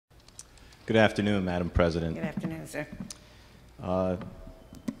Good afternoon, Madam President. Good afternoon, sir.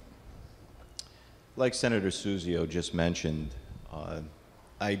 Like Senator Suzio just mentioned,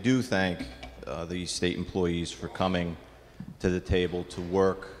 I do thank the state employees for coming to the table to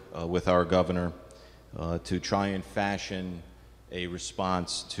work with our governor to try and fashion a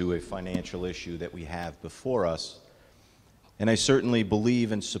response to a financial issue that we have before us. And I certainly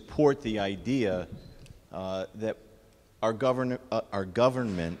believe and support the idea that our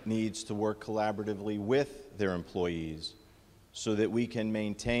government needs to work collaboratively with their employees so that we can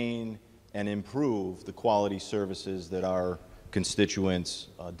maintain and improve the quality services that our constituents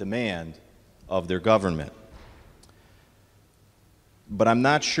demand of their government. But I'm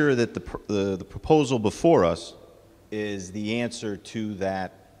not sure that the proposal before us is the answer to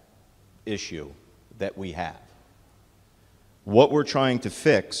that issue that we have. What we're trying to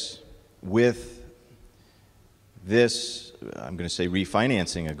fix with this, I'm going to say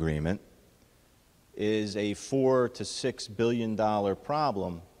refinancing agreement, is a $4 to $6 billion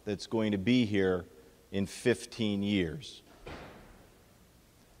problem that's going to be here in 15 years.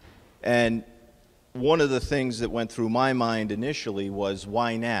 And one of the things that went through my mind initially was,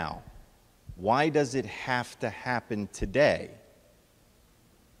 why now? Why does it have to happen today?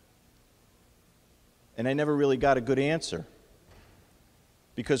 And I never really got a good answer.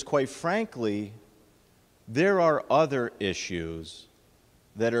 Because quite frankly, there are other issues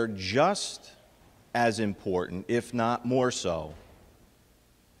that are just as important, if not more so,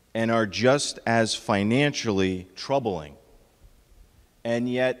 and are just as financially troubling. And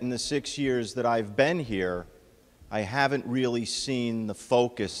yet, in the 6 years that I've been here, I haven't really seen the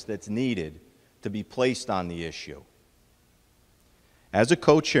focus that's needed to be placed on the issue. As a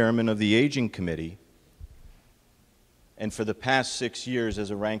co-chairman of the Aging Committee, and for the past 6 years as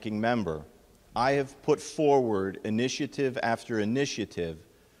a ranking member, I have put forward initiative after initiative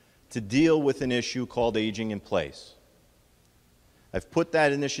to deal with an issue called aging in place. I've put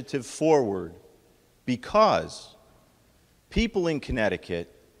that initiative forward because people in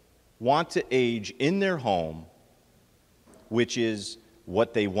Connecticut want to age in their home, which is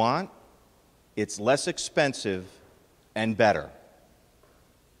what they want, it's less expensive, and better.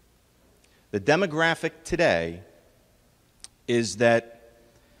 The demographic today is that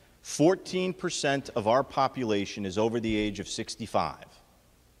 14% of our population is over the age of 65.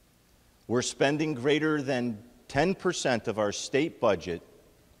 We're spending greater than 10% of our state budget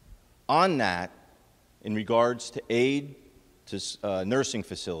on that in regards to aid to nursing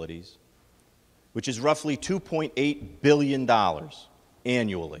facilities, which is roughly $2.8 billion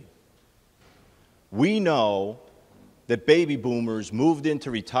annually. We know that baby boomers moved into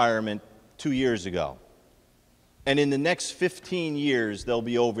retirement 2 years ago. And in the next 15 years, they'll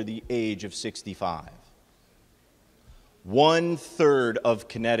be over the age of 65. 1/3 of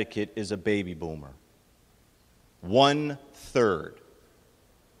Connecticut is a baby boomer. 1/3.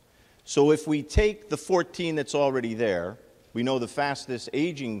 So if we take the 14 that's already there, we know the fastest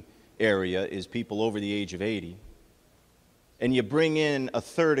aging area is people over the age of 80, and you bring in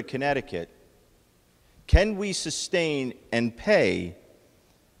 1/3 of Connecticut, can we sustain and pay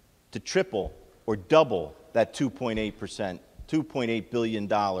to triple or double that $2.8 billion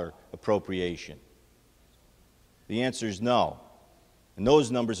appropriation? The answer is no. And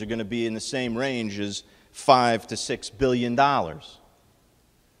those numbers are going to be in the same range as $5 to $6 billion.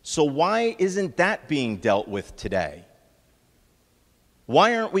 So why isn't that being dealt with today?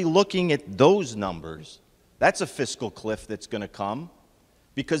 Why aren't we looking at those numbers? That's a fiscal cliff that's going to come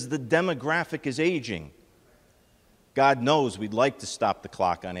because the demographic is aging. God knows we'd like to stop the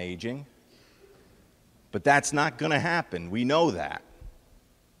clock on aging, but that's not going to happen. We know that.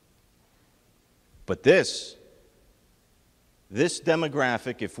 But this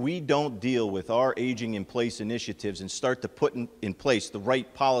demographic, if we don't deal with our aging in place initiatives and start to put in place the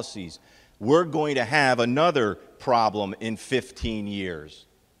right policies, we're going to have another problem in 15 years.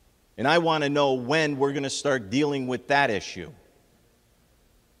 And I want to know when we're going to start dealing with that issue,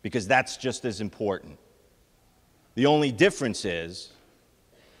 because that's just as important. The only difference is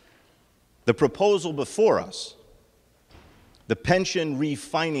the proposal before us, the pension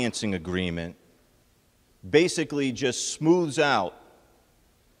refinancing agreement, basically just smooths out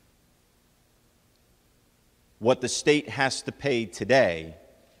what the state has to pay today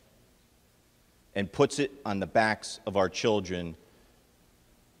and puts it on the backs of our children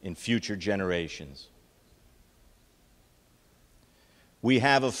in future generations. We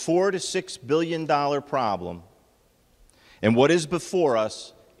have a $4 to $6 billion problem, and what is before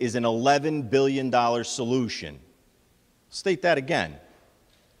us is an $11 billion solution. State that again.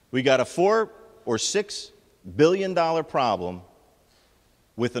 We got a $4 or $6 billion problem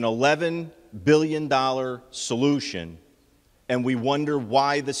with an $11 billion solution, and we wonder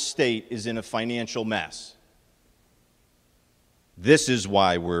why the state is in a financial mess. This is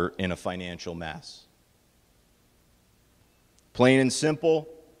why we're in a financial mess. Plain and simple,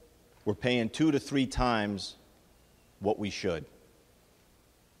 we're paying 2 to 3 times what we should.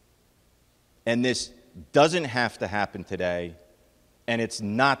 And this doesn't have to happen today, and it's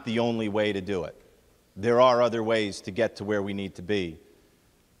not the only way to do it. There are other ways to get to where we need to be,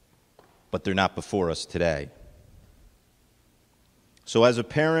 but they're not before us today. So as a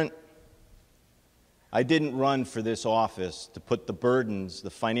parent, I didn't run for this office to put the burdens, the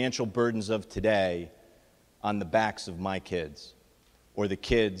financial burdens of today, on the backs of my kids or the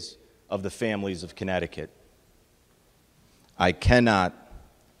kids of the families of Connecticut. I cannot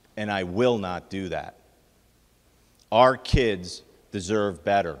and I will not do that. Our kids deserve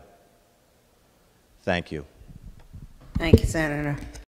better. Thank you. Thank you, Senator.